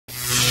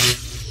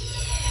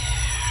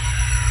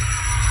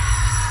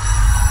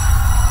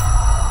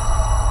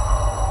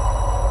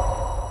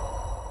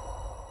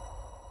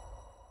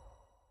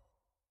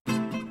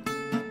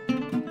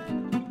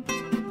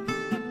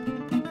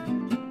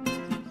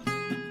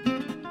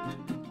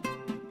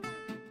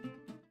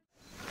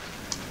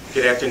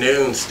Good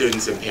afternoon,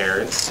 students and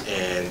parents,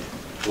 and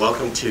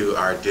welcome to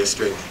our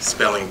district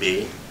spelling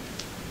bee.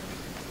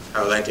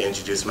 I would like to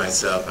introduce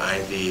myself. I'm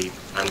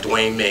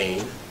Dwayne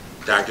Mahon,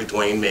 Dr.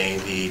 Dwayne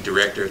Mahon, the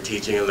Director of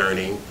Teaching and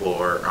Learning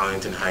for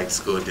Arlington Heights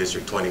School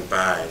District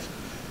 25.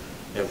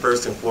 And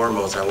first and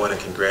foremost, I want to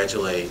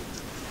congratulate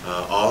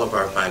all of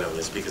our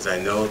finalists, because I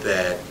know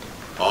that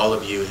all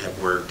of you have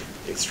worked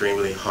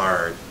extremely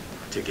hard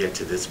to get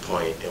to this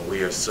point, and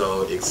we are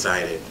so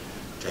excited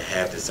to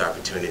have this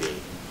opportunity.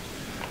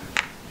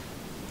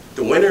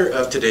 The winner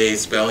of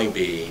today's spelling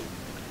bee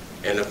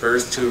and the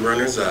first two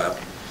runners-up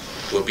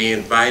will be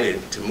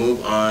invited to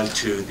move on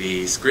to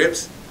the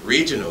Scripps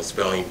Regional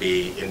Spelling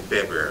Bee in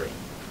February.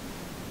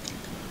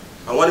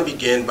 I want to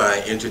begin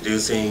by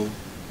introducing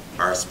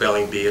our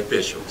spelling bee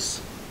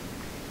officials.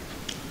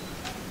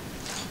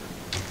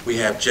 We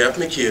have Jeff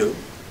McHugh,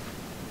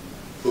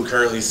 who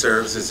currently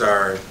serves as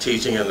our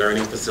teaching and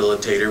learning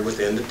facilitator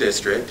within the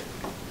district.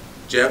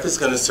 Jeff is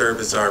going to serve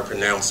as our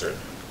pronouncer.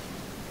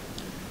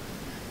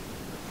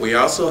 We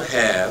also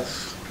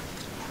have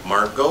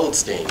Mark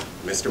Goldstein,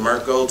 Mr.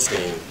 Mark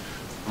Goldstein.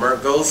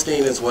 Mark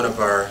Goldstein is one of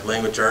our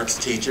language arts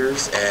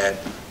teachers at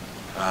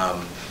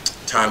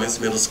Thomas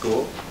Middle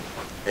School,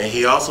 and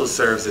he also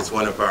serves as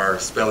one of our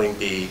spelling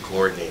bee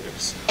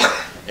coordinators.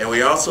 And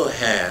we also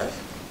have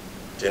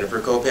Jennifer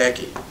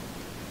Kopecki,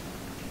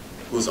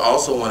 who's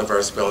also one of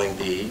our spelling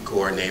bee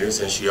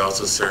coordinators, and she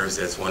also serves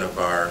as one of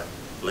our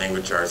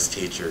language arts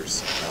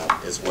teachers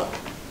as well.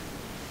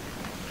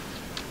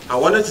 I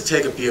wanted to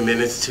take a few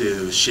minutes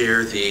to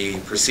share the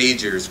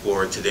procedures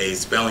for today's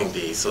spelling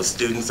bee. So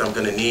students, I'm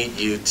going to need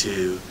you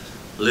to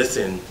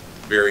listen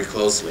very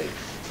closely.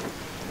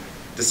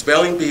 The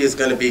spelling bee is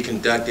going to be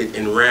conducted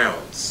in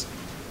rounds.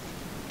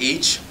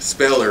 Each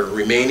speller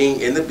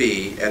remaining in the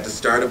bee at the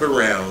start of a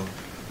round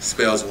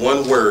spells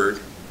one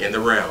word in the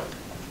round.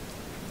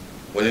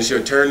 When it's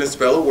your turn to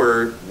spell a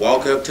word,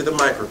 walk up to the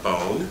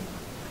microphone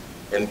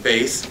and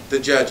face the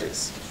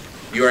judges.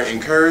 You are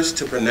encouraged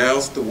to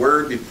pronounce the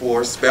word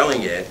before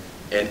spelling it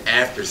and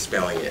after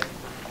spelling it.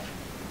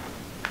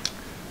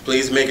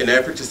 Please make an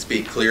effort to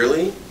speak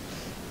clearly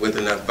with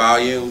enough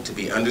volume to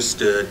be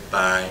understood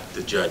by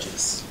the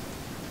judges.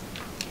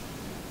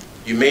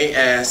 You may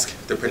ask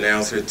the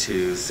pronouncer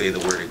to say the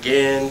word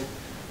again,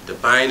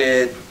 define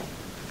it,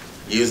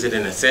 use it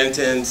in a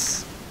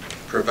sentence,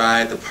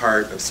 provide the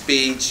part of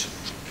speech,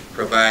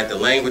 provide the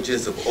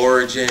languages of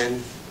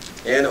origin,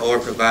 and or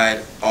provide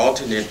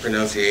alternate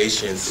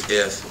pronunciations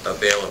if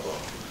available.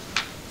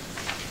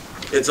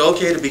 It's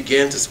okay to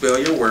begin to spell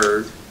your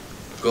word,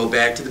 go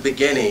back to the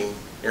beginning,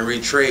 and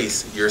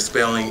retrace your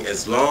spelling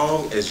as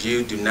long as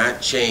you do not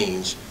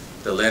change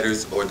the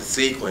letters or the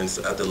sequence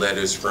of the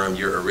letters from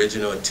your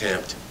original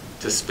attempt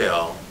to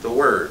spell the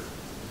word.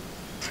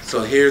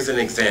 So here's an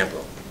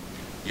example.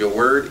 Your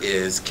word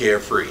is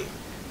carefree.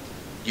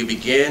 You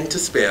begin to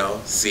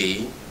spell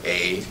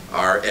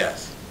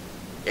C-A-R-F,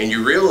 and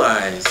you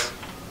realize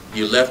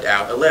you left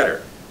out a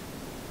letter.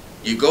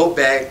 You go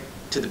back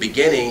to the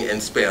beginning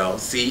and spell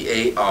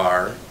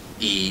C-A-R-E-F-R-E-E.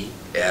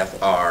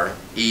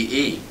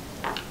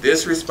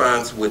 This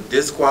response would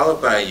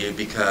disqualify you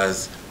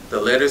because the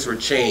letters were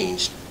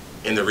changed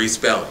in the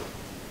respelling.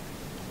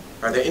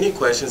 Are there any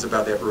questions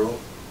about that rule?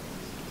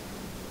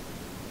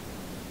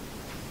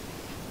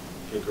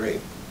 Okay,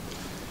 great.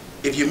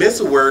 If you miss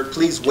a word,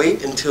 please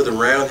wait until the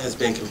round has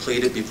been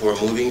completed before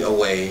moving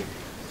away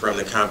from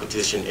the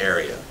competition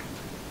area.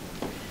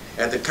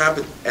 At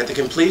the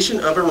completion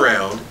of a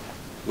round,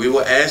 we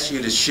will ask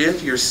you to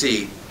shift your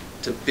seat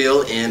to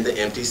fill in the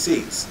empty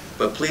seats,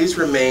 but please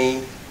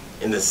remain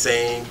in the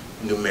same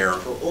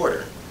numerical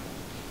order.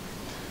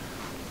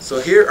 So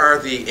here are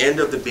the end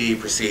of the bee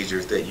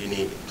procedures that you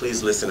need.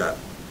 Please listen up.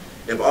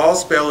 If all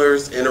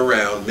spellers in a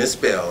round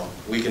misspell,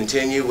 we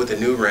continue with a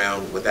new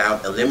round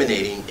without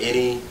eliminating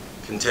any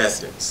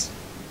contestants.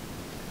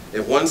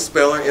 If one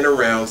speller in a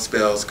round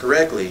spells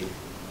correctly,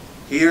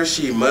 he or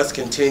she must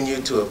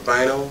continue to a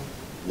final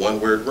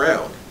one-word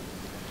round.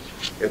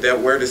 If that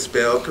word is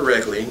spelled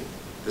correctly,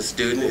 the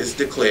student is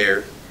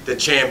declared the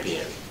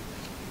champion.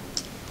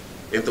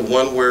 If the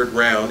one-word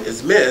round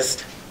is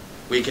missed,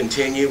 we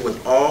continue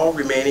with all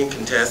remaining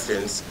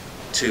contestants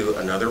to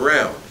another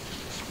round.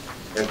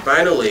 And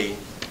finally,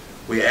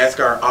 we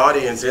ask our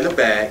audience in the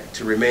back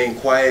to remain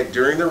quiet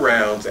during the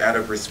rounds out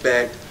of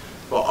respect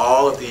for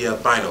all of the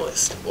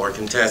finalists or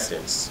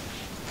contestants.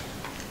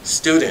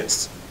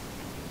 Students,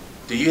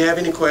 do you have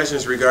any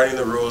questions regarding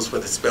the rules for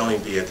the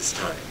spelling bee at this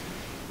time?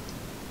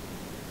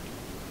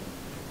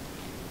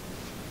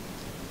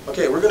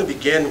 Okay, we're going to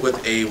begin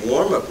with a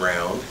warm-up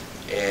round,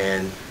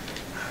 and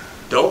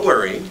don't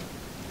worry,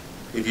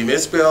 if you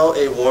misspell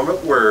a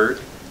warm-up word,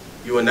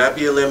 you will not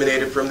be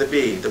eliminated from the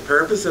bee. The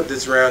purpose of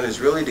this round is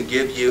really to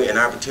give you an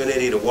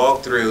opportunity to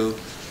walk through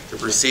the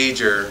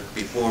procedure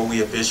before we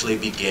officially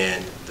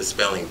begin the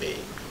spelling bee.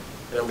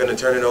 And I'm going to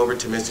turn it over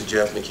to Mr.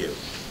 Jeff McHugh.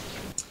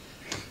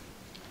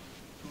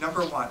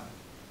 Number 1.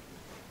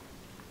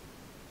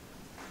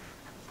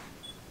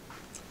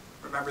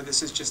 Remember,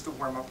 this is just the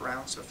warm-up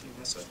round, so if you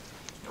miss it,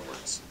 no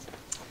worries.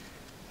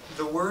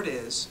 The word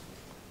is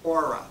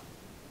aura.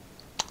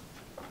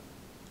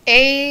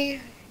 A-U-R-A,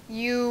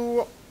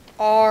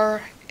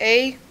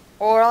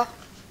 aura.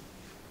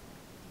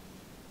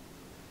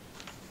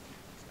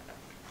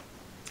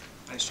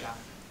 Nice job.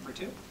 Number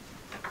 2.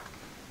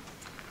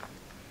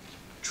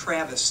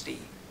 Travesty.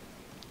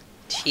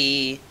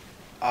 T-R-A-V-E-S-T-Y.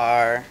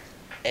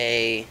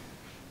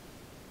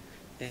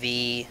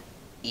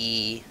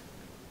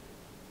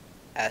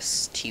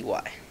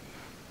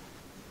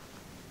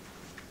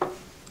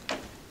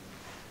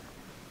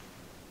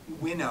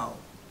 Winnow.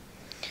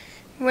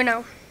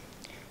 Winnow.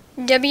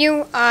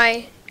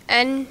 W-I-N-N-O-W.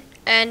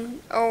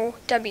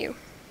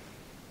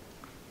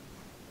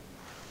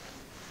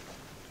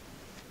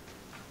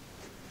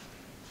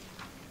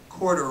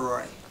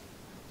 Corduroy.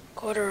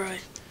 Corduroy.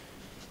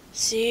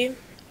 C-O-T-O-R-Y.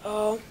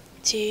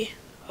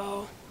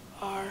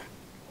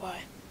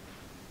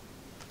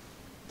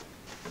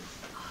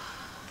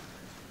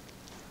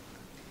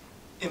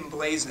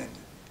 Emblazoned.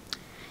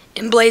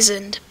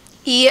 Emblazoned.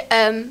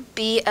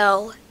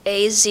 E-M-B-L-A-Z-O-N-E-D.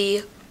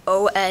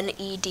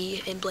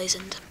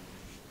 Emblazoned.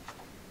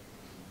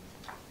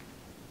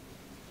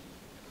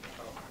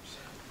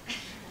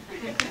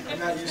 I'm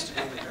not used to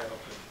being the title.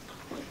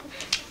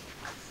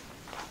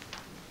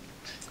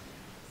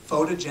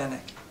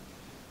 Photogenic.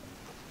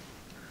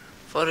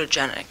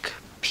 Photogenic.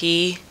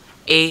 P-H-O-T-O-G-E-N-I-C.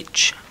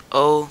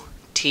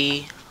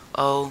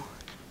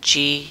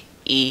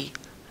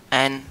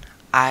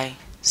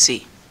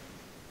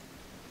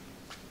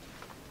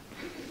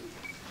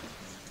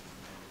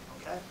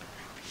 Okay.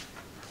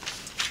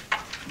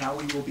 Now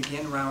we will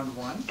begin round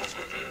 1.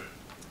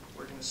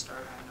 We're going to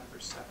start on number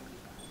 75.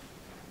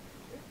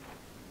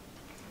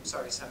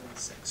 Sorry,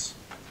 76.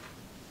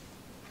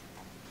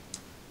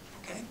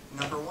 Okay,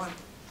 number 1.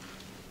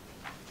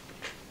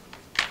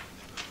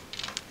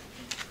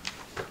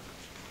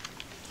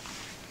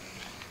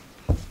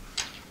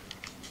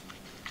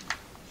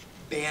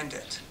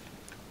 Bandit.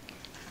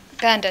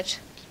 Bandit.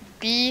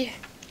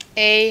 B-A-N-D-I-T.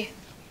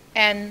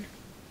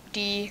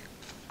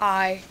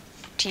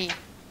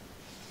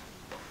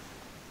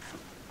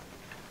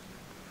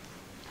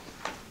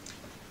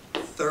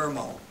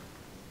 Thermal.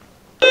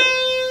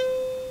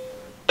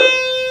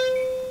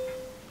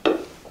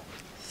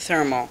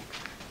 Thermal.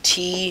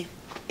 T-H-E-R-M-A-L.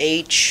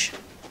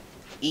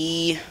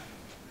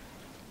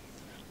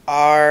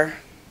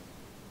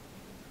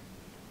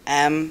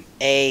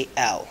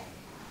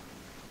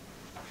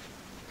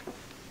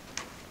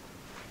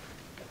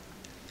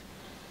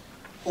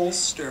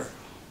 Holster.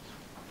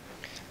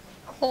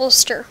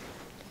 Holster.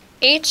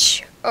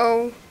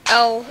 H-O-L-S-T-E-R.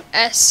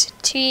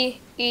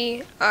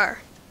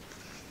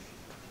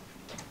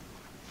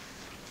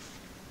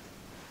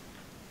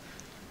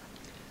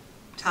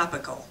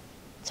 Topical.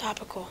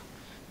 Topical.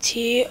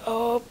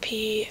 T-O-P-I-C-I-C-A-L.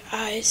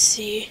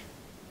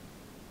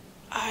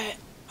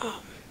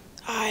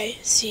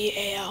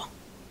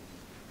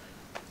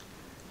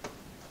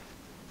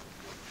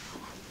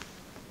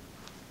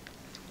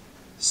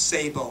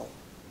 Sable.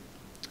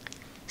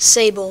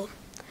 Sable.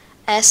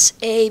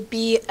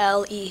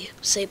 S-A-B-L-E.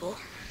 Sable.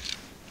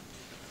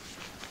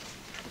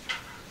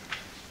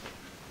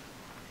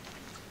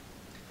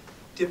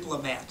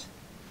 Diplomat.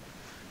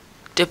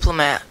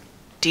 Diplomat.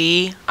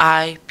 D-I-P-L-O-M-A-T.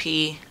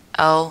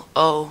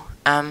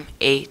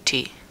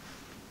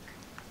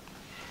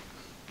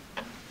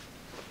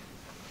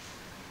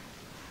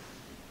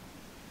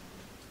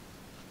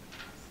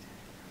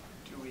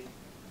 Do we?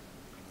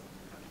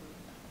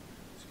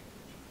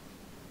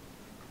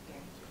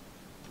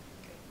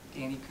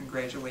 Danny,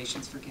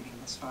 congratulations for getting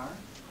this far.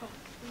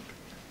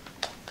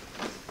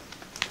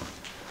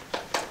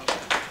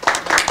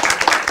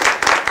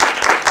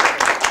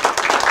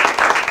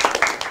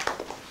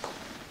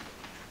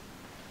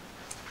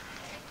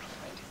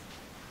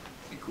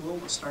 Cool,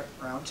 we'll start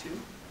round 2.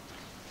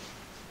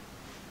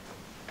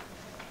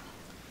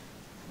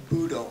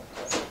 Boodle.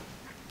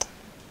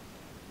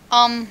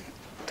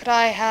 Could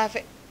I have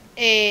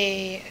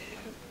a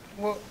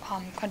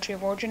country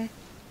of origin?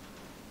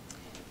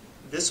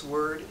 This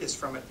word is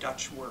from a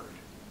Dutch word.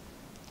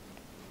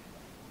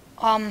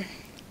 Could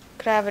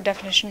I have a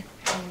definition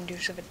and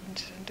use of it in a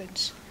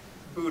sentence?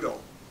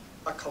 Boodle,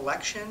 a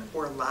collection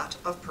or lot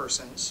of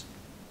persons.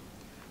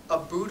 A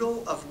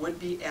boodle of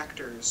would-be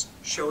actors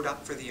showed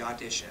up for the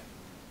audition.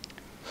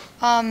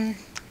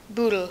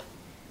 Boodle.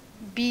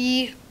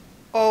 B-O-O-D-L-E.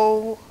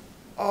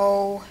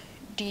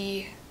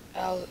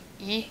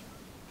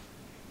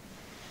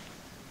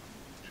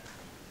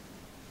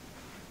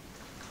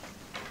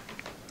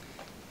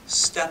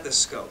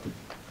 Stethoscope.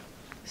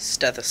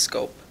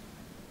 Stethoscope.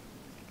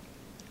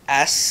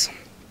 S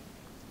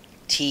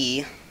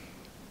T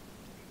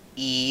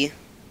E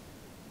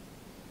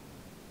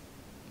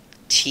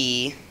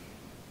T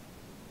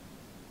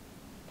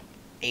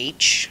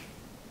H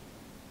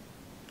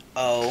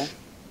O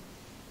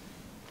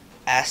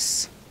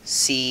S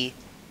C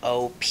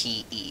O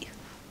P E.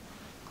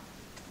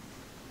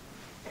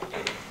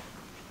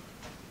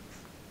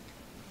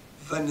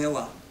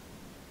 Vanilla.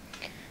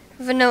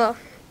 Vanilla.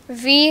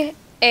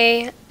 V-A-N-I-L-L-A.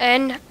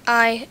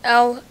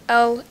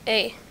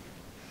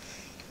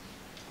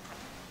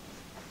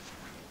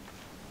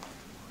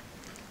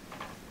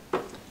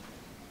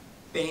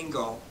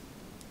 Bangle.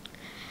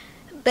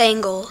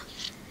 Bangle.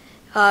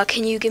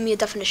 Can you give me a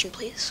definition,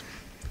 please?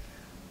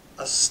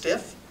 A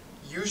stiff,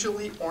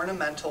 usually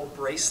ornamental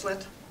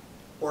bracelet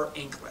or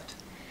anklet.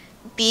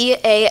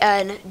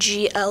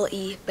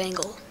 B-A-N-G-L-E,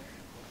 bangle.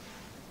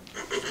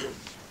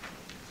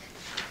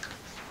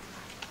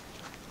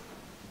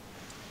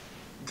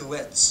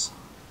 Glitz.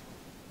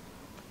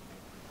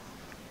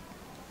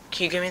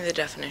 Can you give me the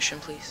definition,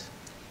 please?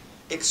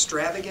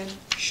 Extravagant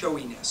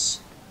showiness.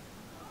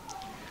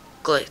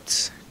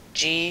 Glitz.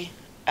 G-L-I-T-Z.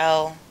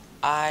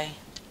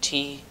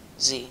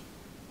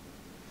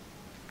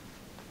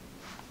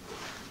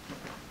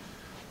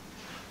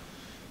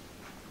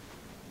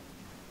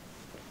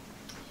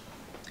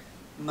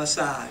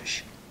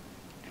 Massage.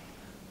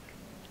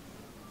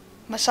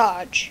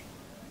 Massage.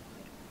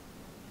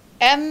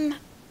 M-A-S-S-A-G-E.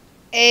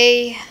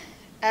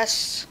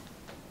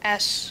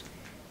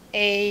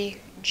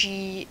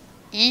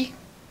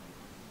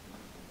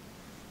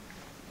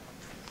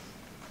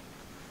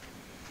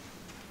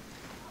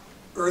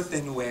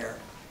 Earthenware.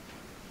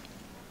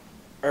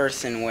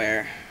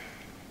 Earthenware.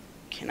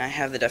 Can I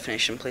have the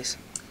definition, please?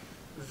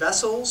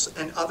 Vessels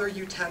and other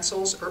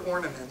utensils or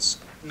ornaments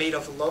made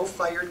of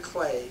low-fired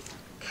clay,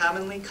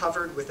 commonly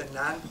covered with a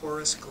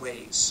non-porous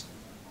glaze.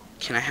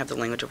 Can I have the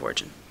language of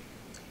origin?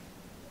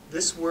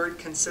 This word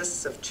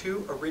consists of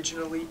two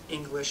originally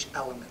English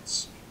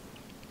elements.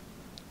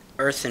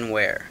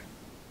 Earthenware.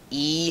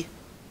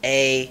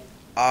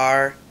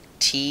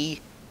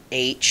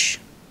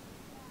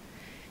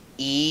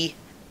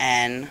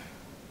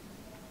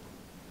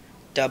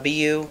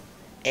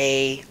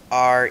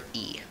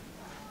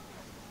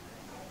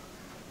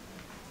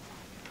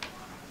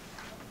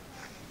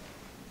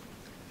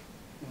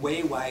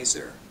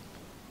 Waywiser.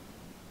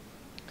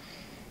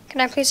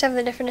 Can I please have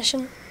the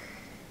definition?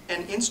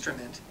 An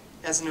instrument,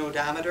 as an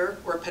odometer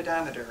or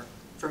pedometer,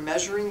 for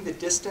measuring the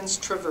distance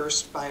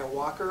traversed by a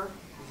walker,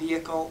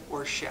 vehicle,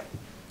 or ship.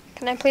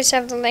 Can I please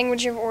have the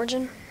language of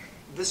origin?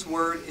 This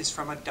word is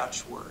from a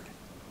Dutch word.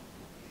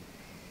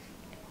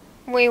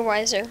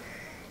 Waywiser.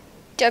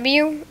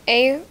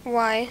 W-A-Y-W-I-S-E-R.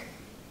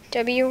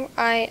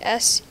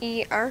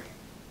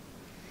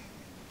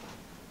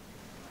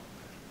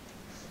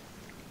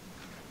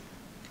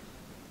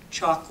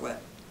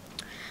 Chocolate.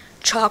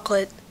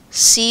 Chocolate.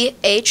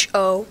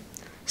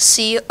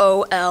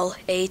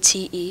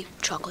 C-H-O-C-O-L-A-T-E.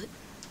 Chocolate.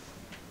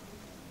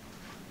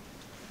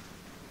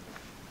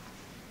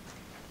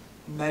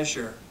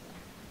 Measure.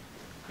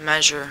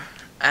 Measure.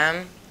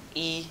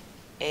 M-E-A-S-U-R-E.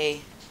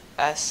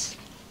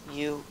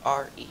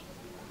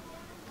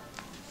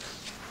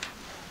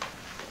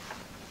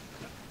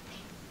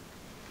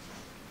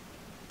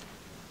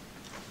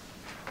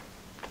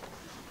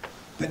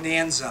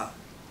 Bonanza.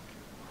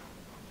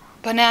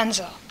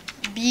 Bonanza.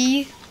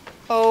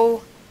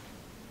 B-O-N-A-N-Z-A.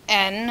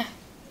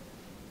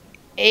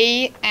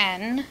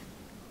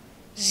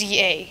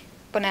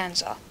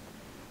 Bonanza.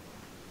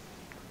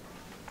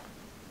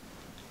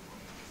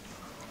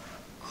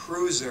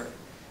 Cruiser.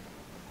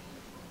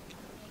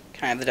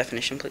 Can I have the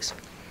definition, please?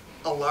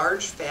 A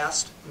large,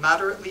 fast,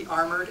 moderately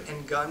armored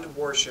and gunned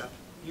warship,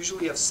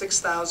 usually of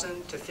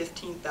 6,000 to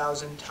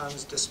 15,000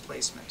 tons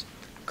displacement.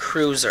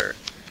 Cruiser.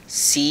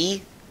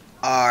 C-R-U-I-S-E-R.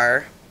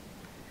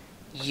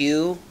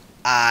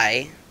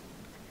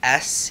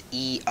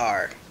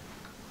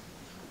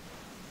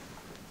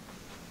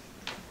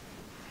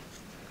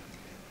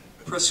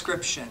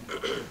 Prescription.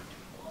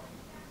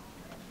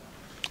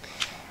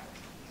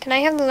 Can I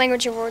have the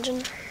language of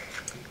origin?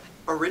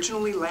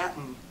 Originally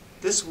Latin,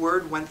 this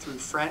word went through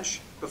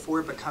French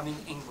before becoming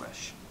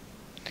English.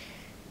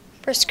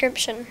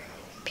 Prescription.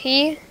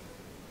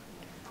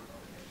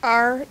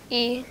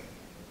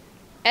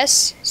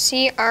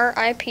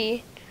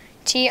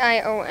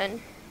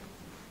 P-R-E-S-C-R-I-P-T-I-O-N.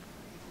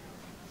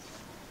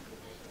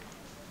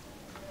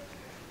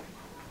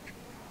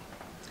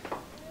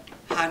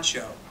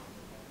 Honcho.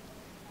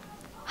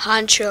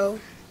 Honcho.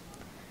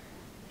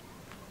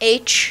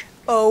 H-O-N-C-H-O.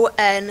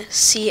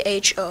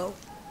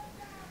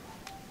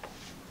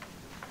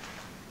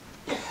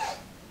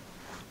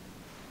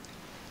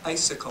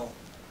 Icicle.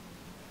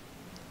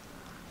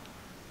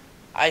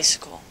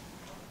 Icicle.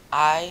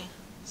 I-C-I-C-L-E.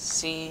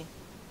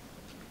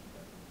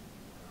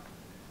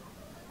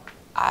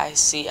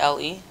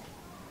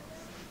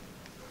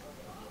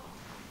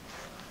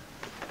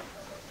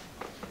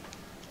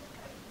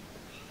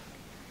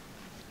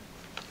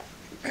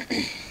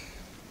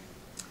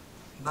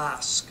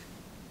 Mosque.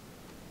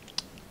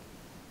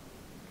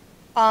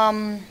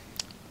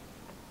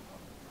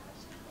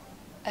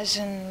 As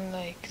in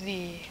like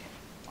the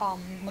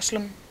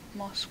Muslim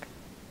mosque.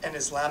 An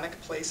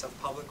Islamic place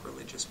of public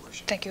religious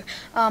worship. Thank you.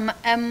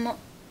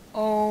 M-O-S-Q-U-E.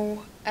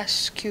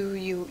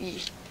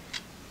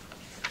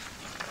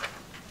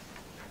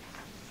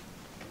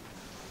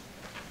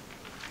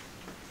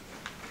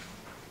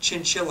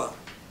 Chinchilla.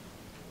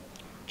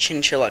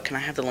 Chinchilla. Can I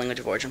have the language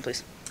of origin,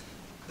 please?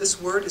 This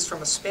word is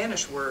from a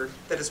Spanish word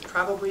that is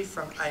probably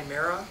from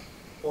Aymara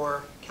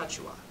or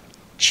Quechua.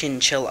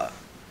 Chinchilla.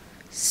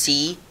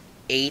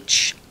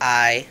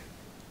 C-H-I-N-C-H-I-L-L-A.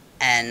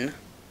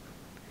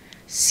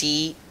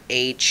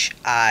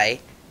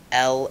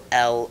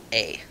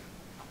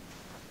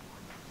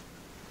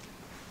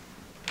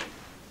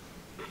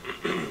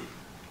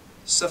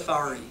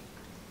 Safari.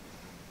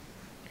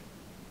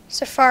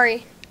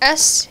 Safari.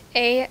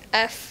 S-A-F-A-R-I.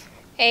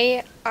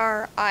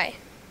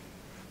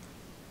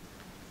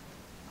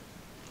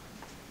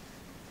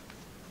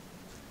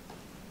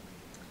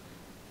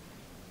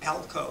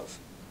 Alcove.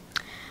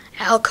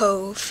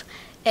 Alcove.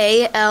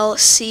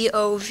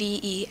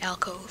 A-L-C-O-V-E.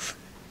 Alcove.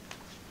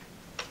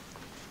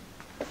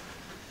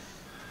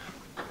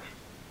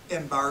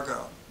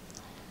 Embargo.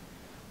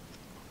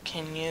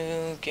 Can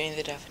you give me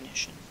the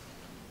definition?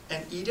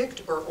 An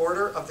edict or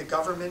order of the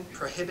government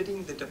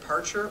prohibiting the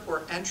departure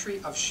or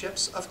entry of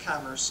ships of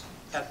commerce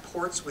at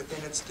ports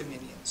within its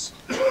dominions.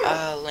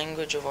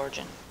 Language of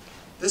origin.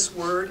 This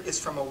word is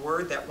from a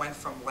word that went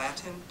from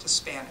Latin to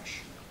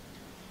Spanish.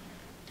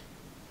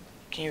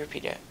 Can you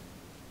repeat it?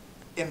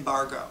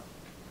 Embargo.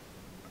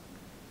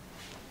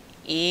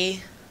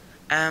 E-M-B-A-R-G-O.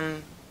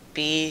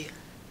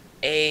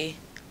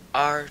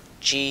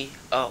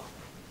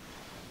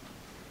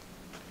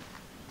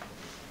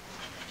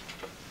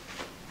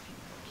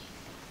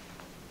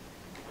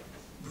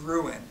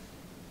 Ruin.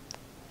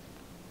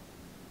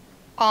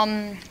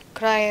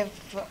 Could I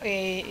have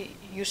a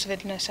use of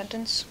it in a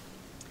sentence?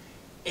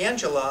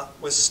 Angela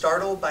was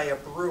startled by a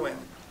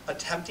Bruin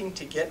attempting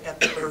to get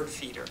at the bird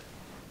feeder.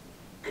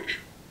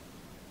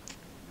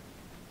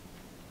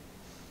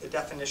 The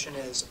definition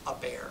is a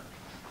bear.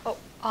 Oh,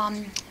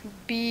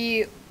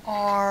 B-R-U-I-N,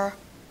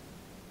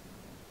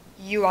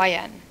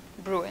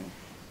 Bruin.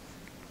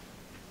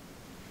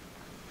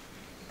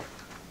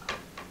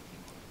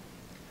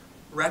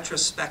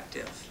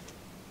 Retrospective.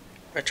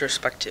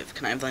 Retrospective.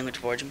 Can I have the language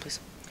of origin,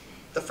 please?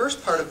 The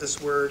first part of this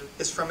word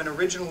is from an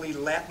originally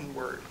Latin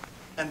word,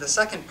 and the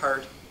second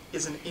part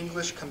is an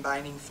English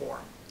combining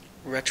form.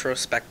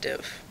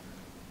 Retrospective.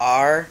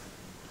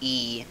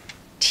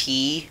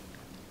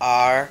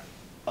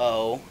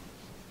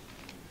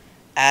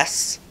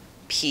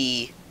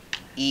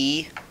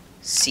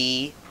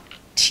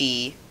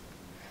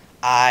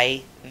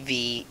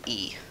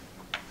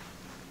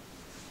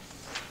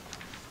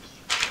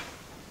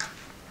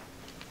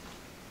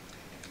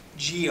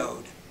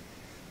 Geode.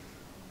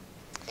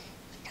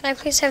 Can I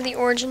please have the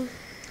origin?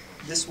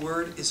 This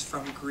word is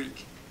from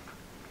Greek.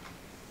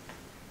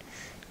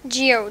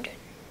 Geode.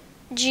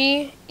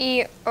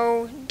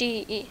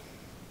 G-E-O-D-E.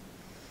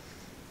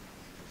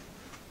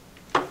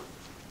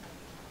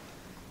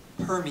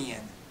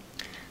 Permian.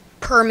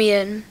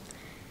 Permian.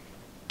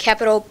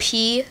 Capital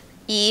P-E-R-M-I-A-N.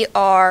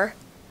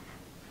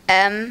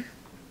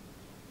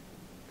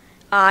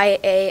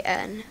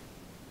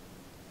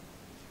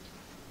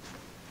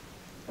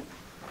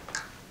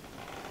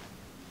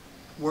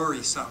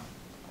 Worrisome.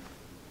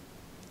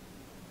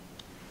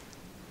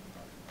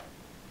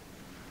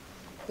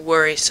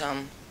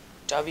 Worrisome.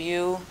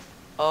 W-O-R-R-Y-S-O-M-E.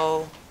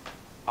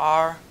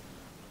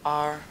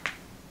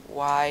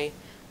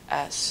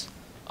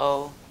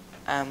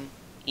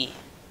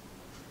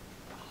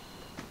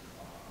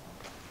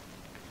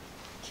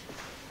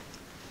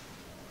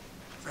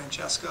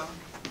 Francesco,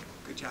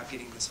 good job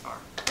getting this far.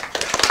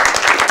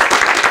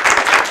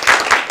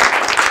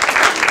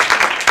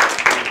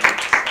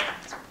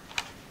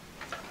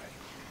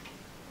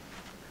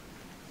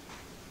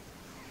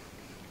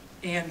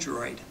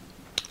 Android.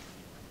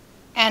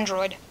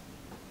 Android.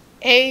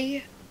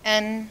 A-N-D-R-O-I-D.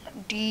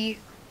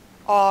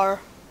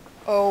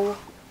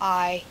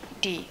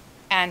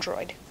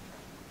 Android.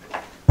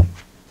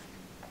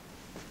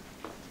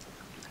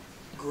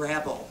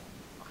 Grabble.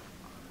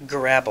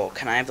 Grabble.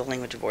 Can I have the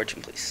language of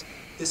origin, please?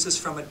 This is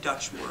from a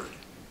Dutch word.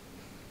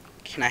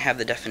 Can I have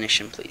the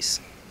definition,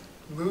 please?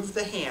 Move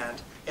the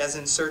hand, as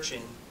in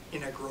searching,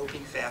 in a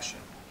groping fashion.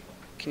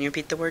 Can you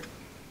repeat the word?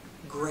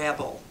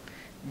 Grabble.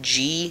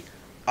 G-R-A-B-B-L-E.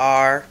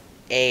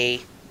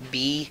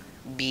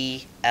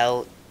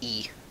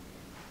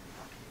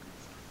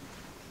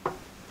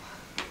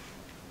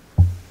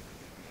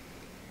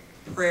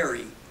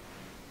 Prairie.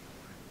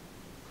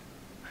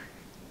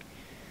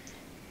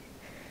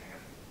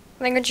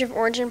 Language of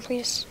origin,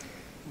 please.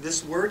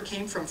 This word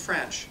came from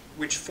French,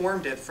 which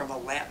formed it from a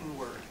Latin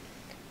word.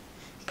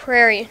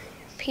 Prairie.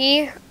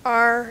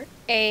 P-R-A-I-R-I-E.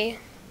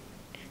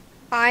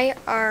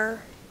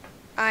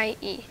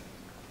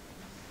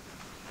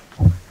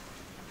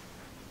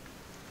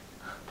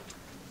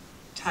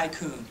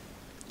 Tycoon.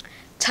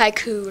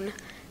 Tycoon.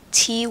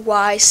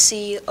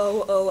 T-Y-C-O-O-N.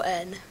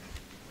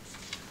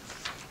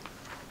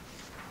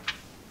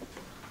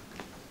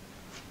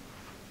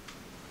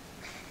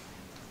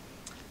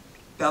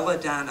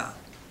 Belladonna.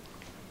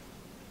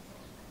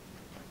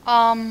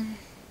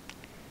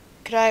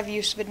 Could I have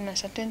use of it in a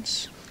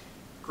sentence?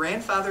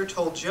 Grandfather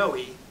told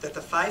Joey that the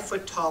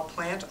 5-foot-tall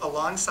plant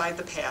alongside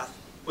the path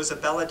was a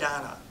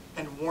belladonna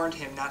and warned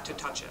him not to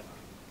touch it.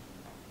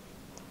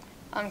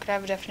 Could I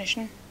have a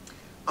definition?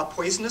 A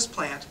poisonous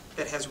plant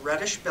that has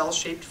reddish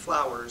bell-shaped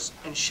flowers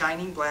and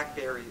shining black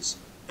berries,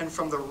 and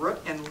from the root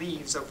and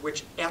leaves of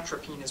which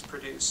atropine is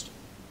produced,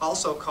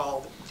 also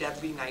called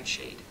deadly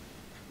nightshade.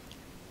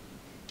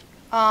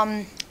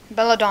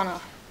 Belladonna.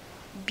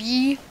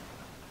 Belladonna.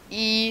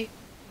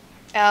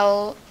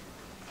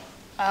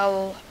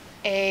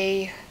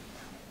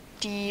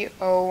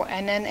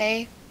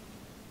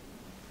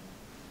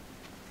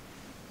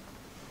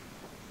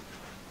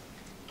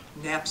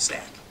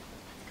 Knapsack.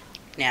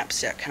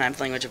 Knapsack. Can I have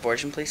the language of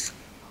origin, please?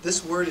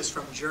 This word is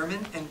from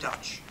German and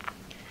Dutch.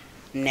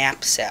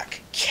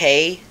 Knapsack.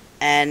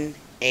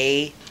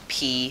 Knapsack.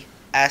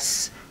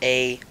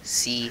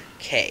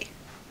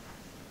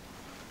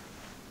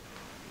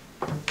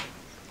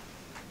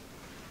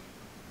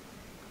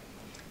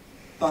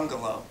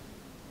 Bungalow.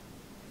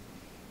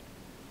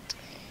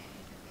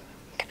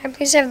 Can I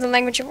please have the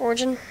language of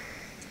origin?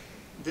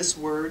 This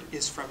word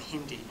is from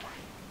Hindi.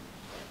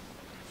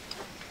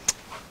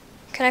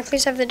 Can I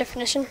please have the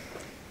definition?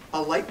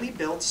 A lightly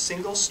built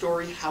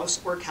single-story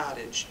house or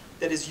cottage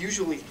that is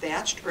usually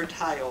thatched or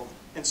tiled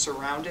and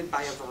surrounded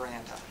by a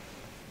veranda.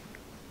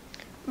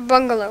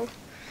 Bungalow.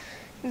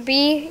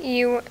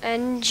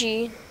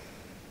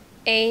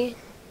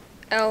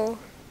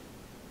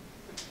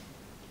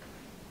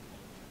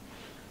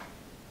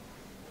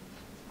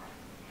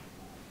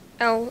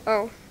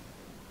 Bungalow.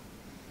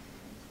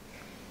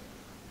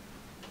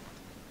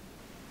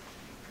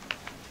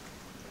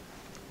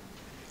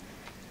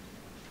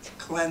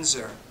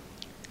 Cleanser.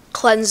 Cleanser.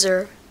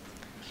 Cleanser.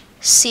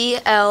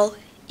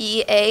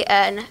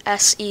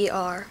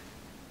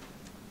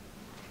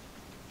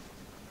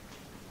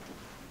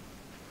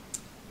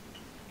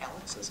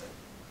 Alex, is it?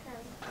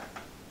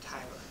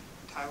 Tyler.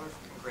 Tyler,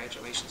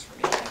 congratulations for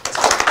making it.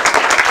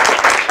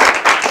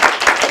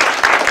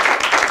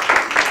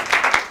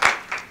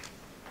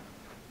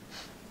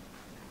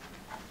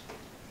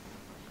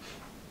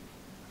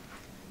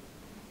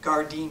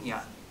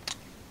 Gardenia.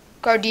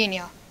 Gardenia.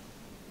 Gardenia.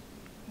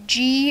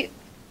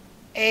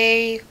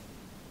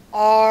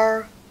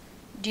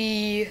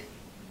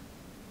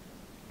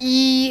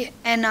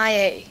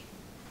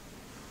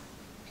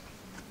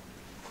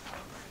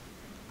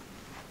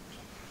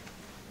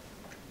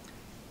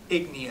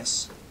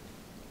 Igneous.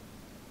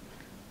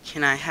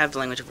 Can I have the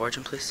language of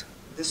origin, please?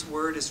 This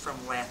word is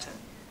from Latin.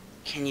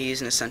 Can you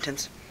use in a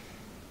sentence?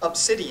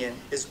 Obsidian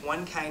is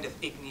one kind of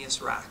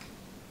igneous rock.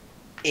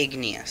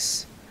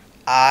 Igneous.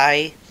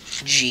 IGNEOUS.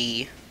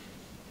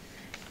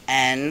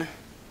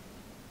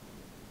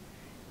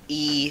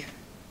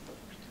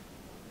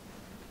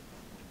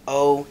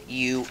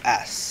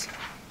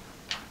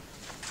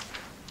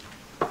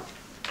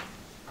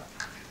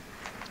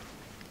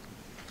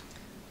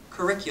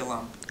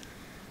 Curriculum.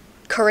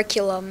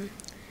 Curriculum.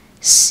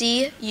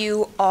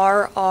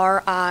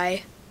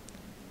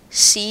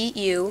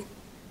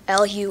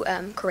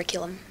 CURRICULUM.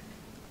 Curriculum.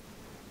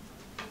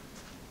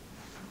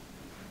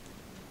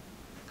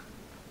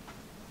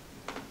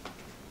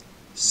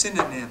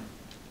 Synonym.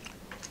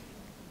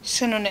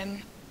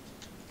 Synonym.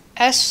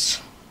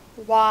 SYNONYM.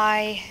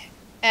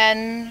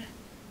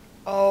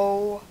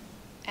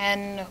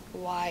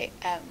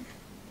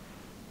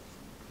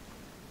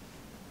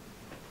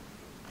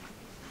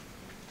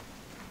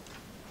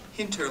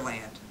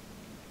 Hinterland.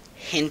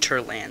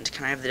 Hinterland.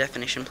 Can I have the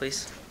definition,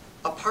 please?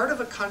 A part of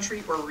a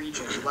country or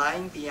region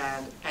lying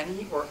beyond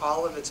any or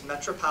all of its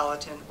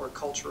metropolitan or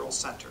cultural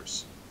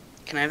centers.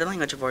 Can I have the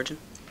language of origin?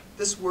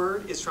 This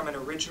word is from an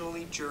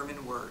originally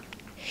German word.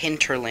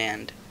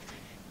 Hinterland.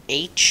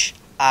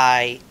 HINTERLAND.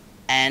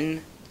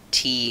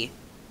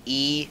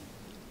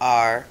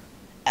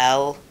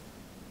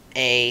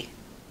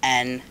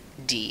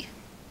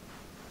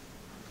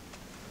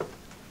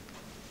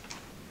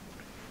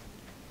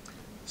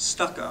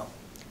 Stucco.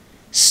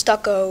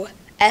 Stucco.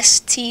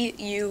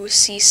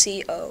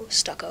 STUCCO.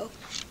 Stucco.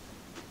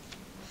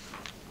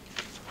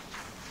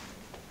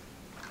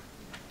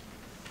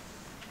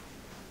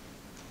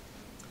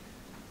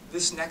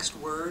 This next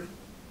word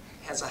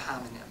has a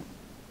homonym.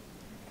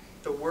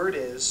 The word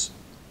is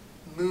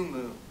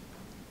moo-moo.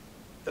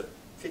 The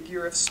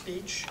figure of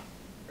speech,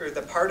 or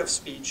the part of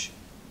speech,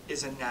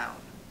 is a noun.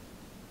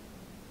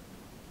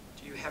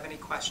 Do you have any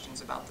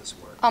questions about this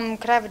word?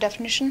 Could I have a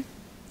definition?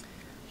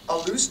 A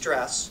loose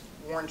dress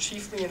worn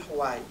chiefly in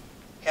Hawaii,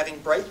 having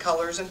bright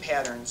colors and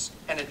patterns,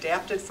 and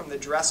adapted from the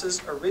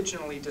dresses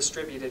originally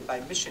distributed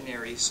by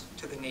missionaries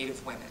to the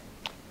native women.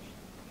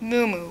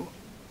 Muumuu.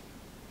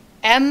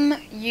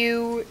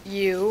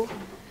 MUUMUU.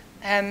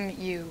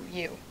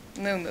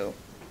 Muumuu.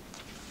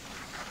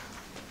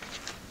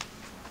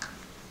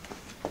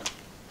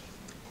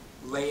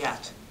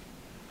 Layette.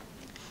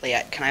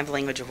 Layette. Can I have the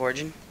language of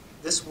origin?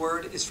 This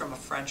word is from a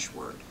French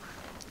word.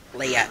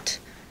 Layette.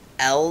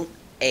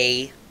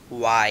 LAYETTE.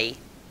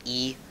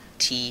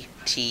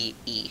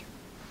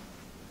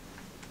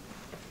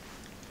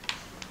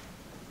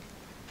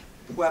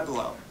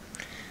 Pueblo.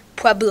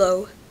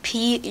 Pueblo.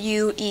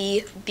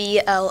 PUEBLO.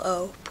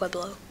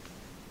 Pueblo.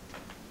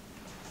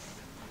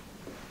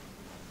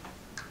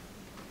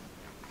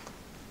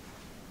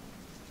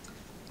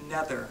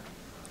 Nether.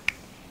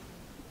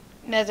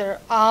 Nether.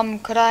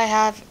 Could I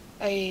have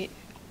a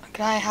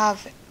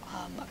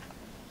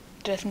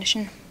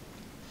definition?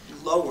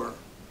 Lower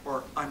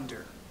or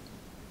under.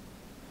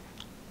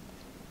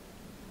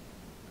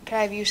 Could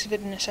I have use of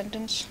it in a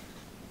sentence?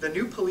 The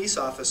new police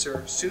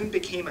officer soon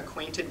became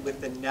acquainted with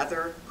the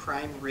nether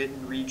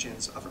crime-ridden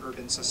regions of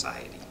urban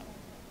society.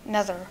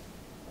 Nether.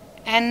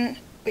 And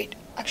wait,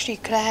 actually,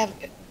 could I have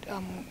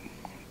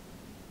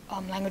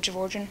language of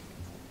origin?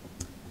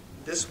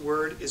 This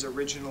word is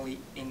originally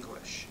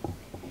English.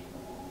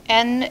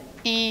 Nether.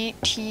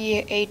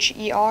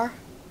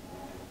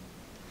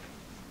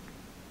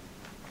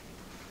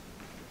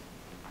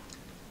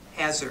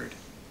 Hazard.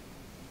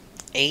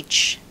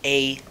 HAZARD.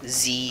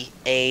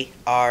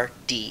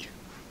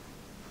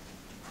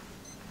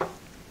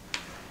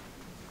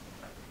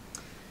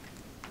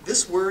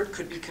 This word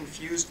could be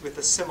confused with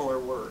a similar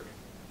word.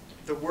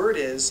 The word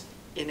is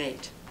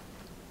innate.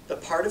 The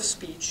part of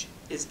speech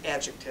is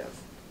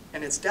adjective,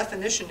 and its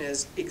definition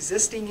is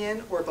existing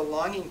in or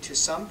belonging to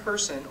some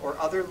person or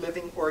other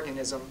living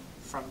organism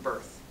from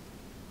birth.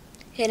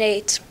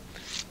 Innate.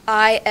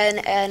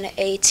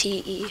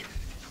 INNATE.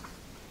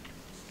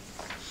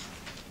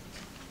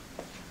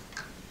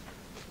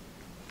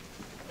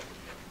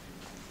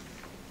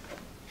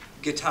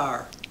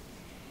 Guitar.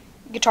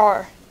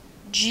 Guitar.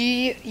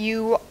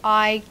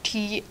 GUITAR.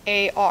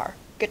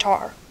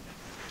 Guitar.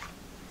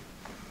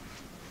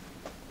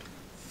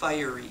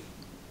 Fiery.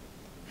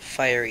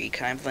 Fiery.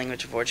 Can I have the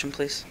language of origin,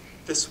 please?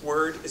 This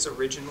word is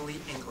originally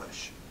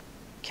English.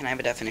 Can I have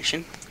a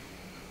definition?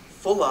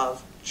 Full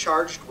of,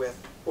 charged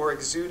with, or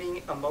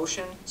exuding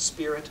emotion,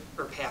 spirit,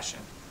 or passion.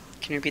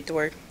 Can you repeat the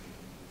word?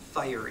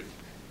 Fiery.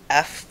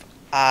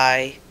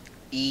 FIERY.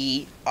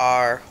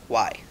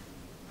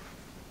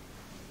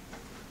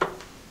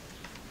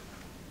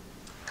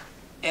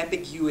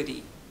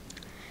 Ambiguity.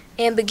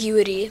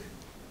 Ambiguity.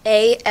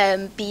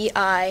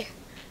 AMBIGUITY.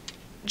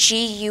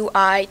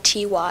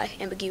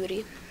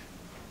 Ambiguity.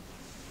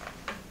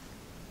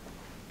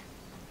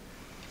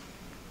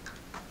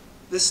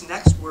 This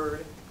next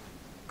word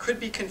could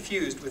be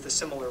confused with a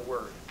similar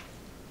word.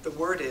 The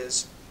word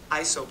is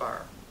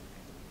isobar.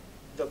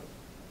 The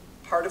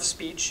part of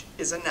speech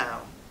is a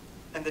noun,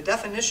 and the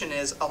definition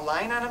is a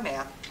line on a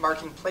map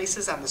marking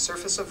places on the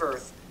surface of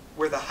Earth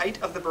where the height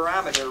of the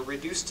barometer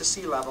reduced to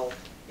sea level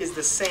is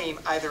the same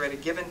either at a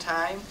given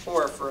time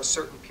or for a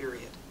certain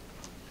period.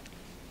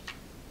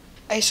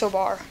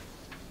 Isobar.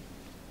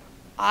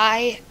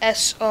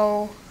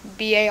 ISOBAR.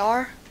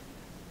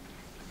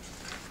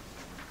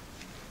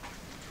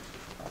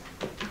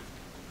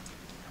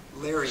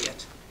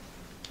 Lariat.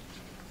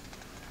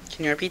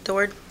 Can you repeat the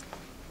word?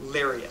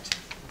 Lariat.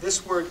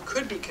 This word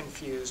could be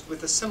confused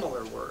with a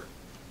similar word.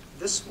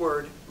 This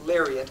word,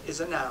 lariat,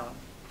 is a noun,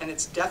 and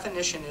its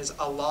definition is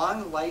a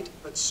long, light,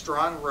 but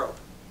strong rope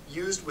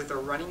used with a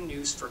running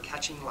noose for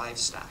catching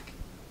livestock.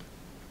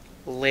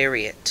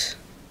 Lariat.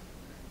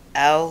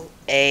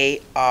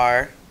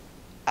 LARIAT.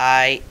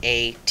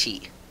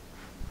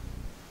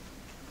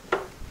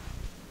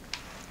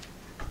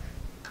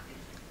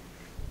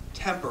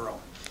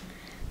 Temporal.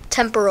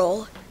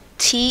 Temporal.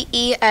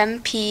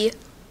 TEMPORAL.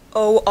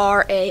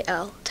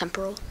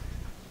 Temporal.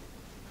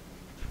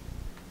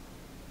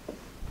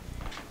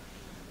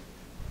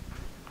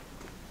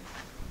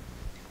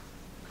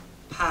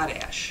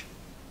 Potash.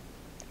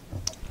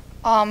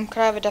 Could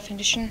I have a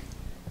definition?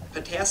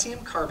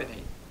 Potassium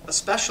carbonate,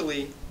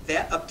 especially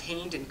that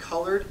obtained in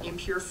colored,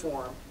 impure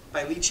form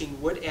by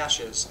leaching wood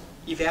ashes,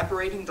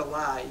 evaporating the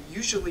lye,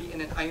 usually in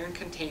an iron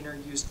container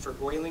used for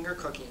boiling or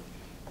cooking,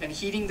 and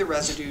heating the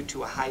residue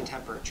to a high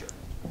temperature.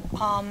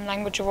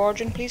 Language of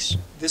origin, please.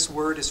 This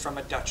word is from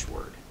a Dutch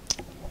word.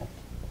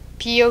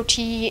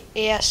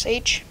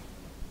 POTASH.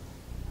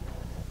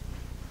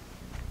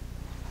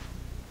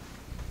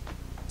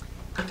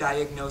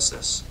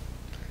 Diagnosis.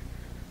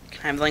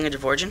 Can I have the language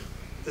of origin?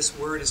 This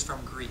word is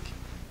from Greek.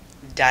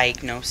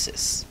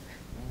 Diagnosis.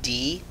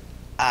 DIAG.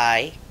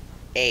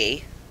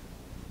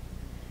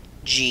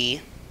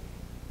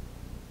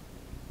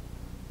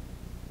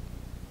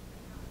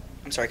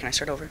 I'm sorry, can I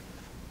start over?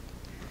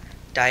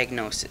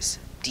 Diagnosis.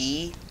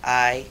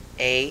 DIAGNOSIS.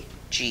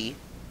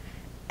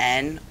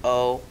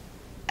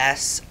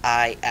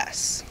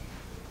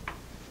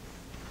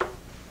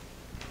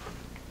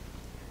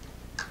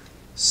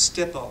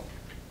 Stipple.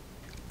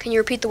 Can you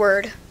repeat the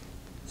word?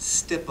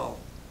 Stipple.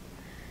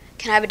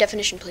 Can I have a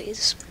definition,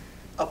 please?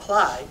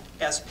 Apply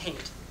as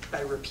paint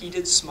by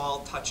repeated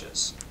small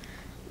touches.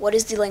 What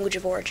is the language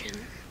of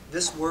origin?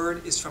 This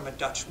word is from a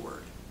Dutch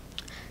word.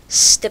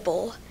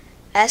 Stipple.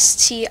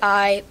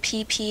 STIPPLE.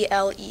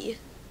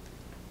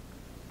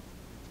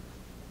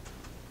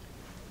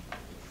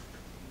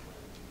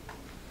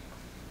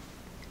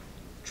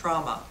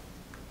 Trauma.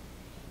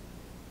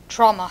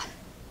 Trauma.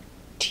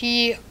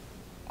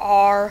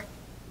 TRAUMA.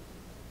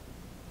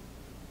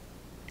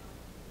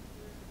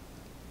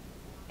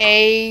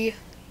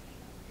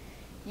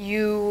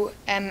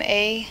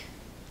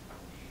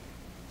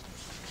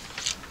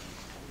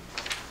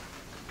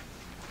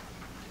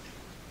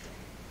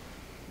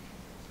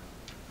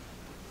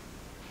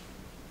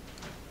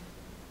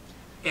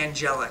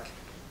 Angelic.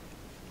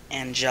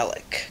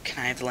 Angelic.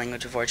 Can I have the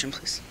language of origin,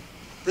 please?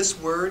 This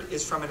word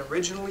is from an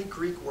originally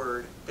Greek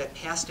word that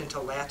passed into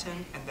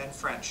Latin and then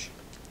French.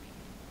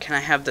 Can I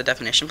have the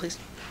definition, please?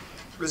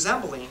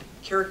 Resembling,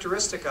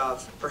 characteristic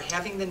of, or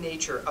having the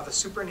nature of a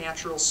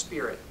supernatural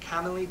spirit,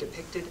 commonly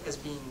depicted as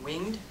being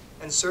winged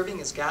and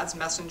serving as God's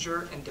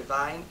messenger and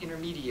divine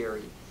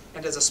intermediary,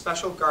 and as a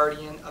special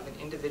guardian of an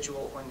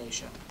individual or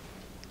nation.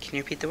 Can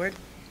you repeat the word?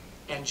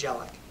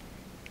 Angelic.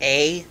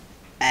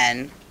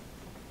 A-N-G-E-L-I-C.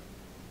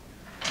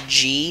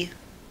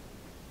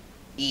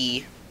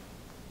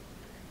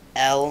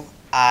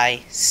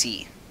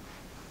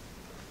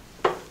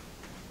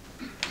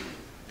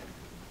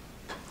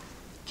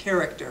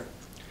 Character.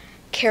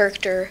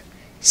 Character.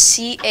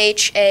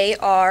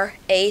 C-H-A-R-A-C-T-E-R.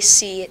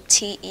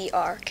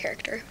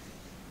 Character.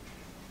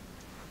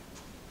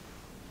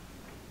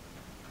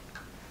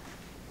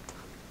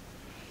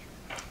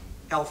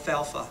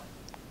 Alfalfa.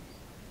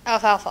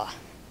 Alfalfa.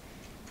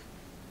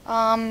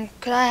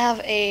 Could I have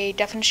a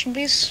definition,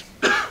 please?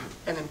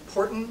 An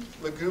important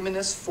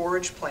leguminous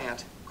forage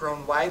plant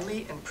grown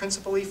widely and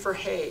principally for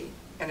hay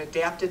and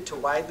adapted to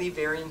widely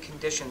varying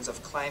conditions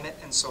of climate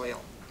and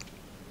soil.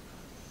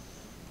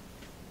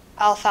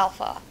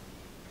 Alfalfa.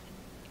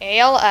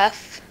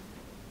 A-L-F.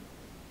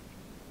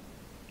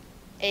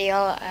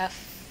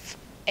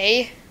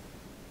 A-L-F-A.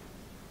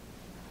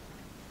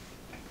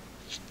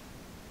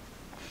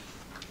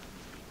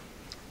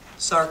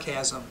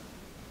 Sarcasm.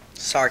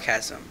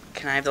 Sarcasm.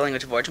 Can I have the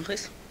language of origin,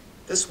 please?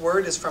 This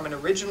word is from an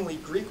originally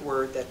Greek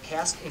word that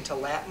passed into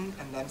Latin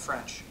and then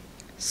French.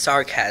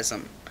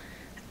 Sarcasm.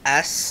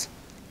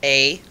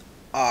 S-A-R-C-A-S-M.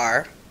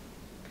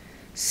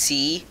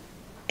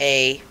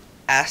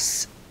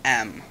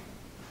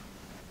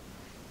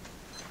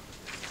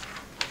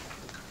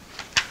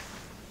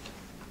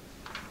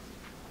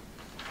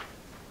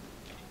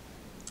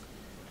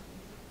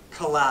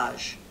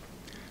 Collage.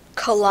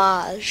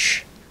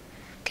 Collage.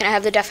 Can I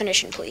have the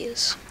definition,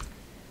 please?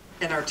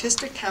 An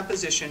artistic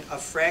composition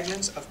of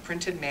fragments of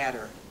printed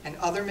matter and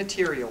other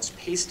materials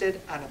pasted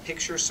on a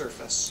picture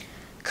surface.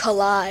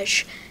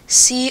 Collage.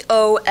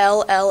 C-O-L-L-A-G-E.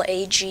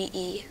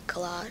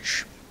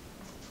 Collage.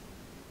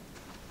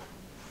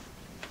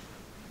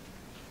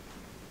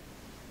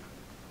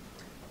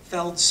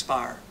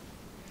 Feldspar.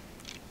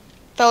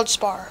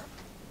 Feldspar.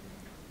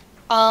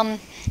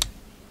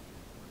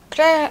 Could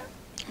I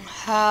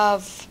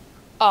have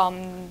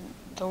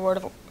the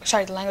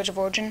language of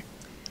origin?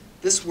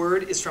 This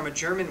word is from a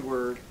German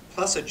word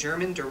plus a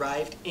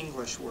German-derived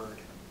English word.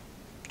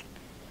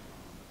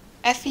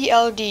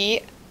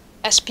 F-E-L-D-S-P-A-R.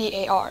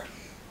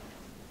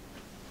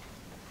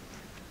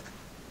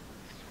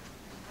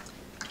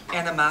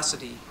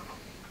 Animosity.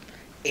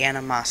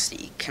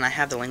 Animosity. Can I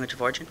have the language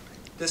of origin?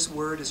 This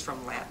word is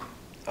from Latin.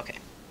 Okay.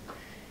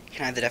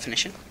 Can I have the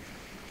definition?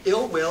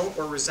 Ill will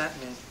or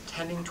resentment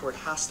tending toward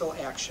hostile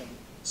action,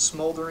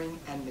 smoldering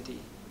enmity.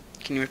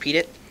 Can you repeat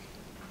it?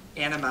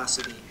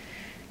 Animosity.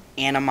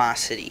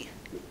 Animosity.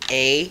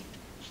 A-N-I-M-O-S-I-T-Y.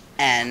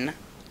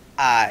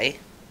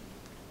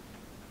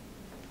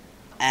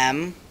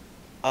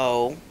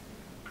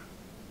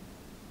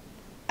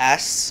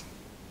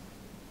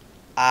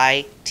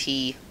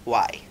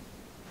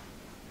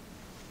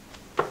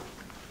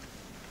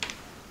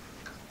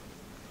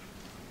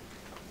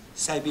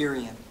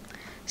 Siberian.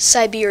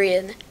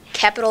 Siberian.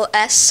 Capital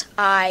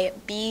S-I-B-E-R-I-A-N.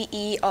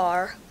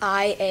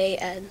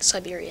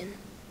 Siberian.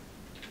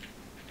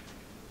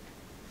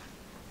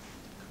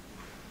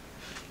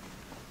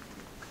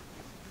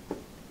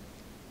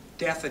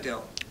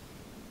 Daffodil.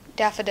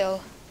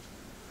 Daffodil.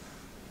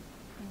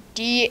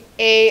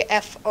 D-A-F-O-D-I-L.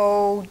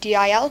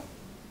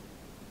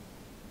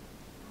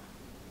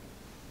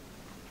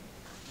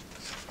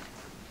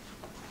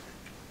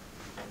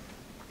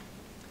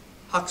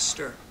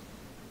 Huckster.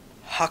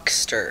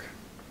 Huckster.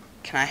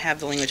 Can I have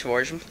the language of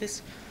origin,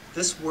 please?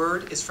 This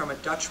word is from a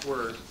Dutch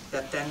word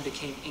that then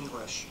became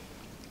English.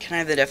 Can I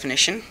have the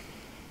definition?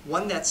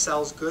 One that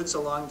sells goods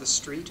along the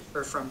street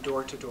or from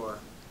door to door.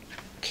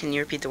 Can you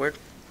repeat the word?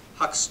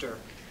 Huckster.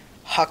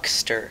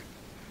 Huckster.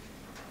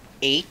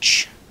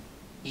 H-U-C-K-S-T-E-R.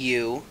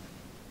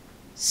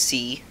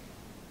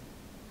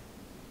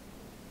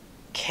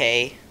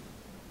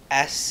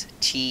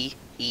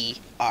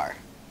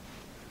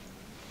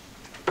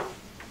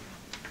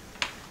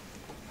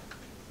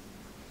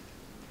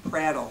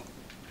 Prattle.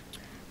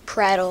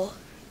 Prattle.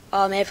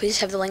 May I please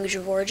have the language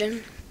of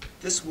origin?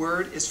 This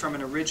word is from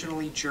an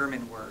originally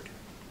German word.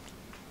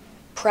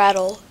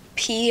 Prattle.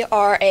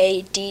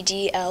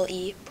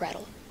 P-R-A-D-D-L-E.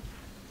 Prattle.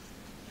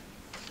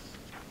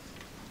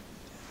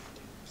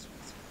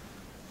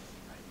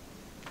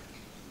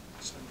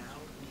 So now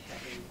we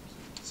have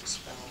to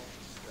spell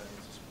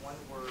one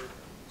word.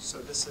 So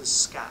this is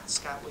Scott.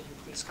 Scott, will you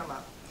please come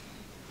up?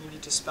 You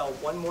need to spell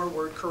one more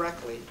word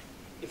correctly.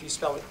 If you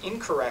spell it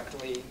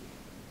incorrectly,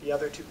 the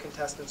other two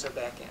contestants are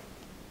back in.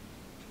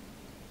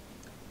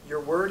 Your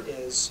word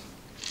is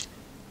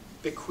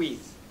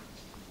bequeath.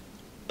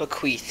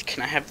 Bequeath.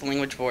 Can I have the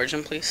language of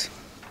origin, please?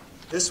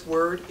 This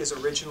word is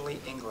originally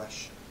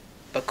English.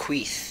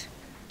 Bequeath.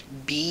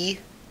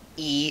 B-E-Q-U.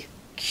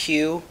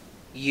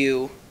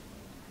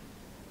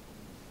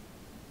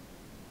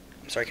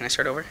 I'm sorry, can I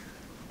start over?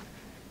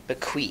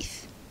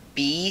 Bequeath.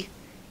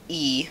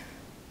 B-E-Q-U-E-T-H.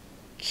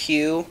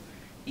 Queath.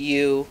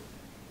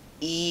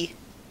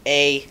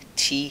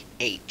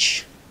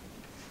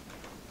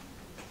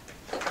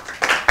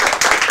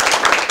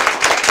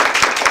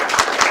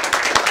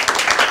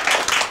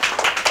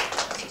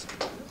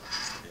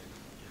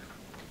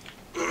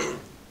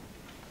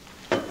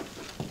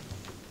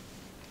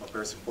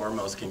 First and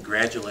foremost,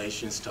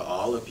 congratulations to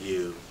all of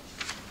you.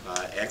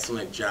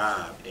 Excellent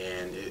job,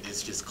 and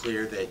it's just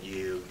clear that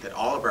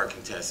all of our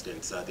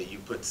contestants, that you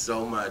put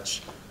so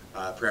much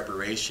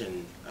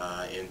preparation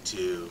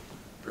into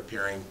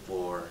preparing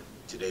for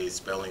today's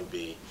spelling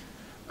bee.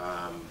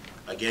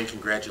 Again,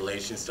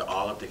 congratulations to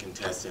all of the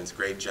contestants.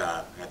 Great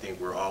job. I think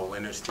we're all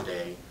winners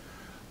today.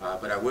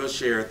 But I will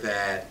share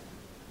that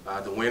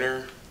the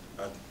winner,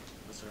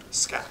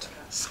 Scott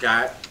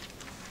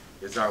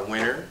is our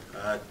winner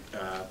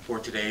for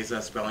today's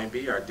spelling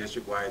bee, our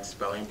district-wide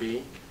spelling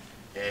bee.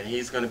 And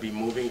he's going to be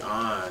moving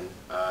on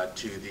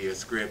to the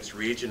Scripps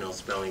Regional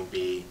Spelling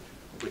Bee,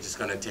 which is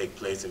going to take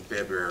place in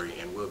February,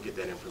 and we'll get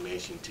that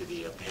information to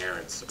the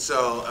parents.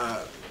 So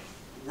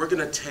we're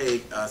going to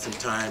take some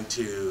time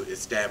to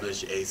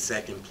establish a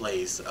second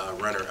place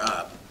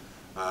runner-up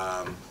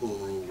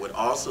who would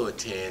also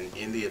attend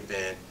in the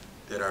event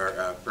that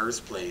our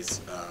first place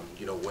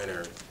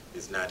winner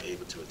is not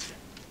able to attend.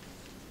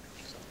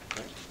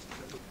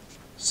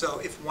 So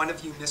if one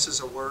of you misses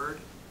a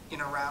word in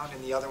a round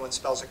and the other one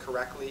spells it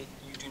correctly,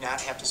 you do not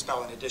have to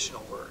spell an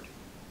additional word.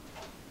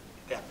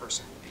 That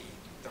person will be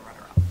the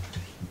runner-up.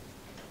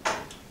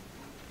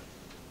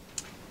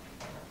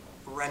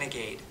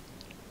 Renegade.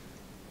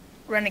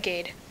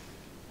 Renegade.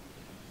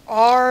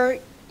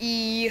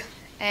 R-E-N-E-G-A-D-E.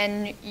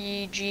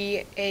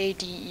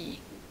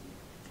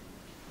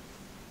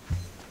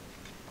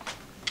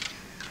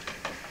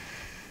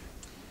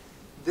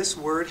 This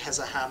word has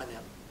a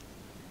homonym.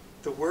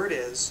 The word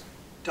is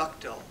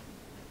ductile.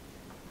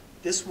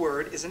 This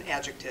word is an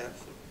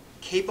adjective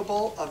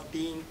capable of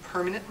being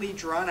permanently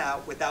drawn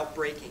out without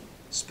breaking,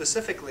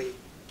 specifically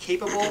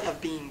capable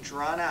of being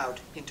drawn out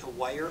into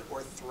wire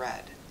or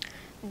thread.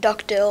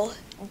 Ductile.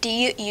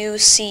 D-U-C-T-I-L-E.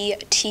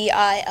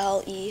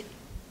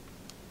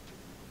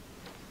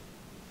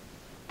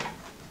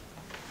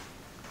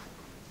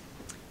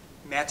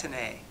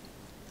 Matinee.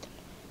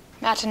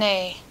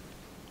 Matinee.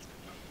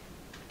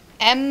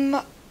 M-A-T-I-N-E-E.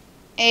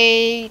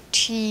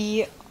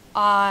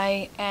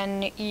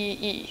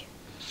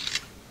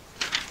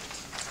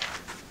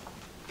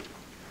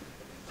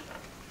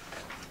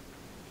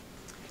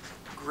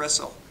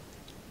 Gristle.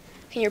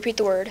 Can you repeat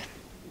the word?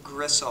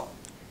 Gristle.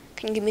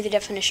 Can you give me the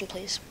definition,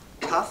 please?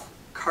 Tough,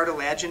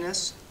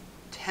 cartilaginous,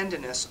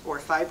 tendinous, or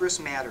fibrous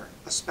matter,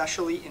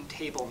 especially in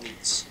table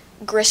meats.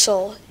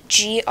 Gristle.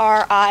 G-R-I-S-T-L-E.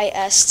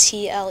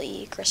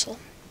 Gristle.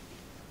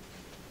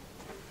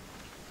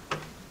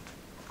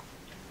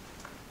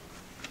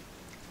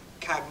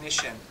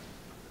 Cognition.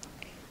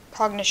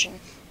 Cognition.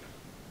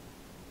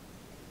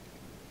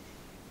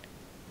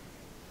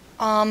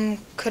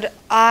 Could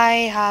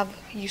I have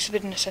use of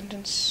it in a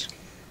sentence?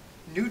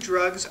 New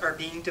drugs are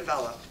being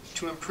developed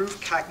to improve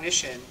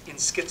cognition in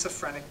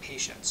schizophrenic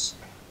patients.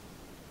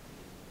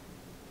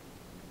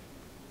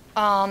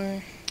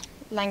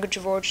 Language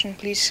of origin,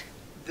 please.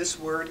 This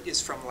word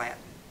is from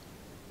Latin.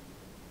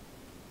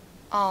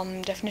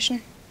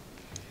 Definition?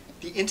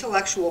 The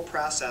intellectual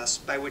process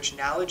by which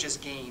knowledge is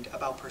gained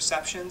about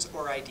perceptions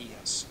or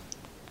ideas.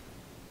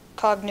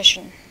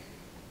 Cognition.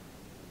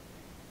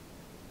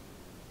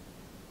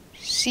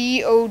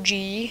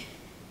 C-O-G-N-I-T-I-O-N.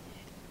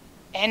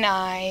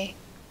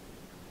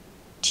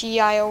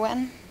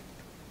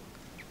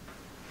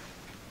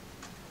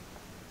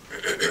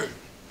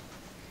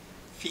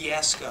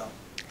 Fiasco.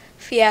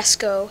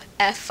 Fiasco.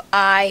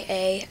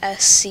 F-I-A-S-C-O.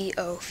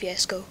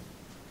 Fiasco.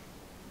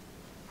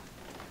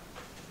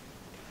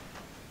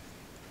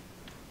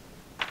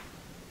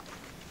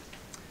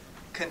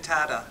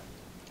 Cantata.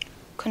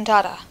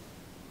 Contada.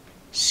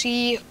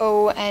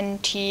 C-O-N-T-A-D-A.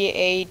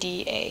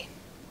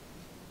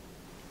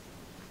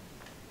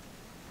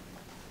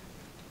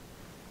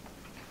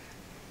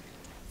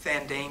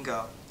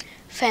 Fandango.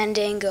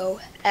 Fandango.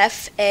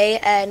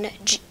 F-A-N-D-A-N-G-O.